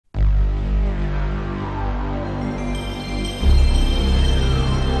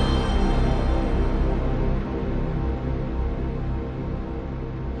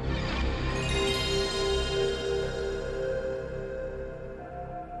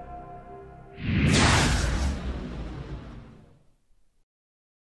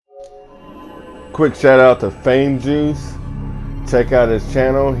Quick shout out to Fame Juice. Check out his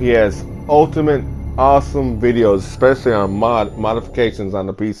channel. He has ultimate awesome videos, especially on modifications on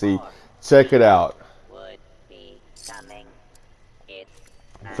the PC. Check it out.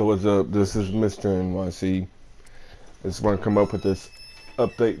 So what's up? This is Mr. NYC. Just want to come up with this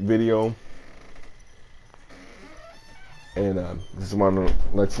update video, and just want to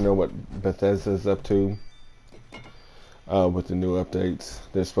let you know what Bethesda's up to with the new updates.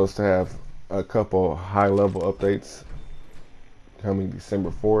 They're supposed to have a couple high-level updates coming December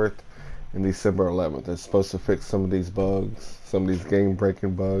 4th and December 11th. They're supposed to fix some of these bugs, some of these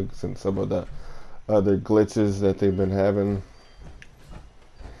game-breaking bugs, and some of the other glitches that they've been having.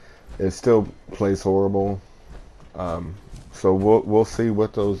 It still plays horrible, so we'll see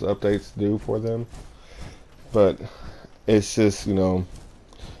what those updates do for them. But it's just, you know,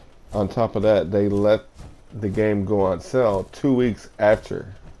 on top of that, they let the game go on sale 2 weeks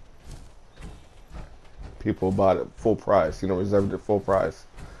after people bought it full price, you know, reserved it full price.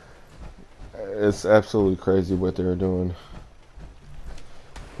 It's absolutely crazy what they're doing.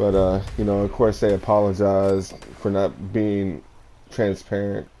 But you know, of course they apologized for not being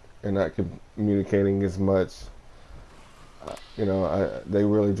transparent and not communicating as much. You know, they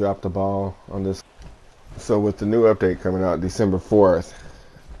really dropped the ball on this. So with the new update coming out December 4th,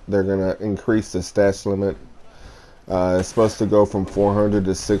 they're gonna increase the stash limit. It's supposed to go from 400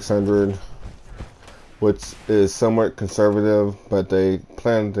 to 600, which is somewhat conservative, but they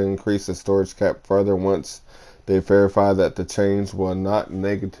plan to increase the storage cap further once they verify that the change will not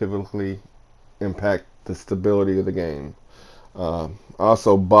negatively impact the stability of the game.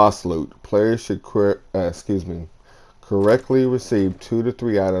 Also, boss loot. Players should correctly receive 2 to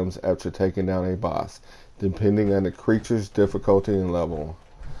 3 items after taking down a boss, depending on the creature's difficulty and level.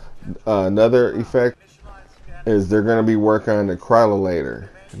 Another effect is they're going to be working on the cryolator,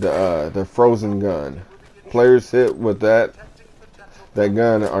 the frozen gun. Players hit with that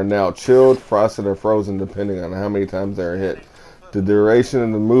gun are now chilled, frosted, or frozen depending on how many times they're hit. The duration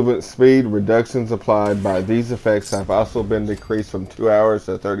and the movement speed reductions applied by these effects have also been decreased from 2 hours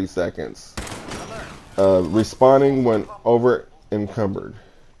to 30 seconds. Respawning when over encumbered.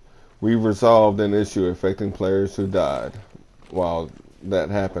 We resolved an issue affecting players who died while that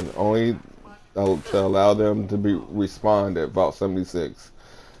happened, only to allow them to be respawned at Vault 76.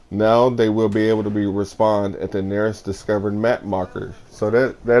 Now they will be able to be respawned at the nearest discovered map marker. So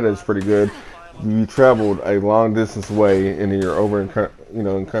that is pretty good. You traveled a long distance away and you're over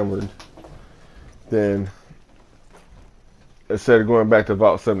encumbered, then instead of going back to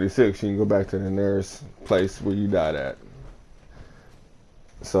Vault 76, you can go back to the nearest place where you died at.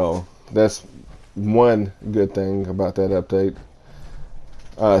 So that's one good thing about that update.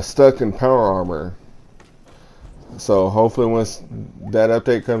 Stuck in power armor. So hopefully once that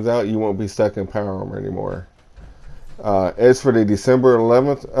update comes out, you won't be stuck in power armor anymore. As for the December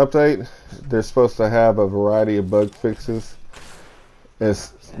 11th update, they're supposed to have a variety of bug fixes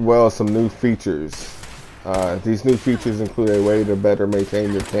as well as some new features. These new features include a way to better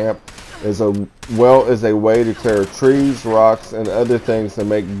maintain your camp, as well as a way to clear trees, rocks, and other things to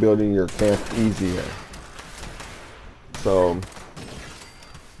make building your camp easier. So,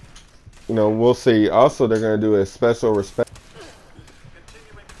 you know, we'll see. Also, they're going to do a special respect.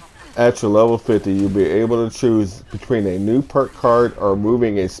 At your level 50, you'll be able to choose between a new perk card or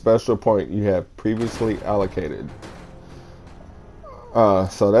moving a special point you have previously allocated.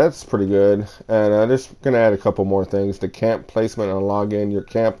 So that's pretty good. And I'm just going to add a couple more things. The camp placement and login. Your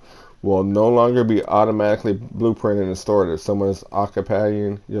camp will no longer be automatically blueprinted and stored if someone is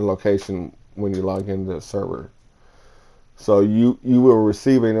occupying your location when you log into the server. So you will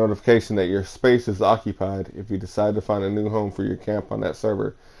receive a notification that your space is occupied. If you decide to find a new home for your camp on that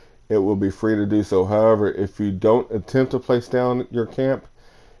server, it will be free to do so. However, if you don't attempt to place down your camp,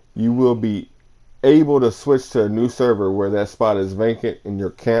 you will be able to switch to a new server where that spot is vacant and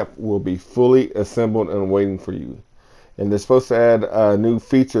your camp will be fully assembled and waiting for you. And they're supposed to add a new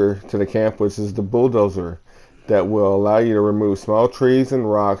feature to the camp, which is the bulldozer, that will allow you to remove small trees and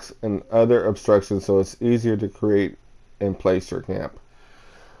rocks and other obstructions so it's easier to create and place your camp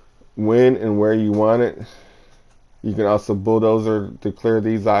when and where you want it. You can also bulldozer to clear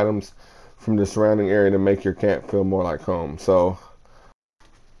these items from the surrounding area to make your camp feel more like home. So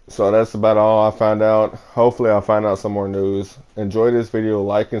that's about all I found out. Hopefully I'll find out some more news. Enjoy this video,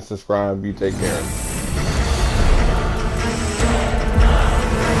 like and subscribe. You take care.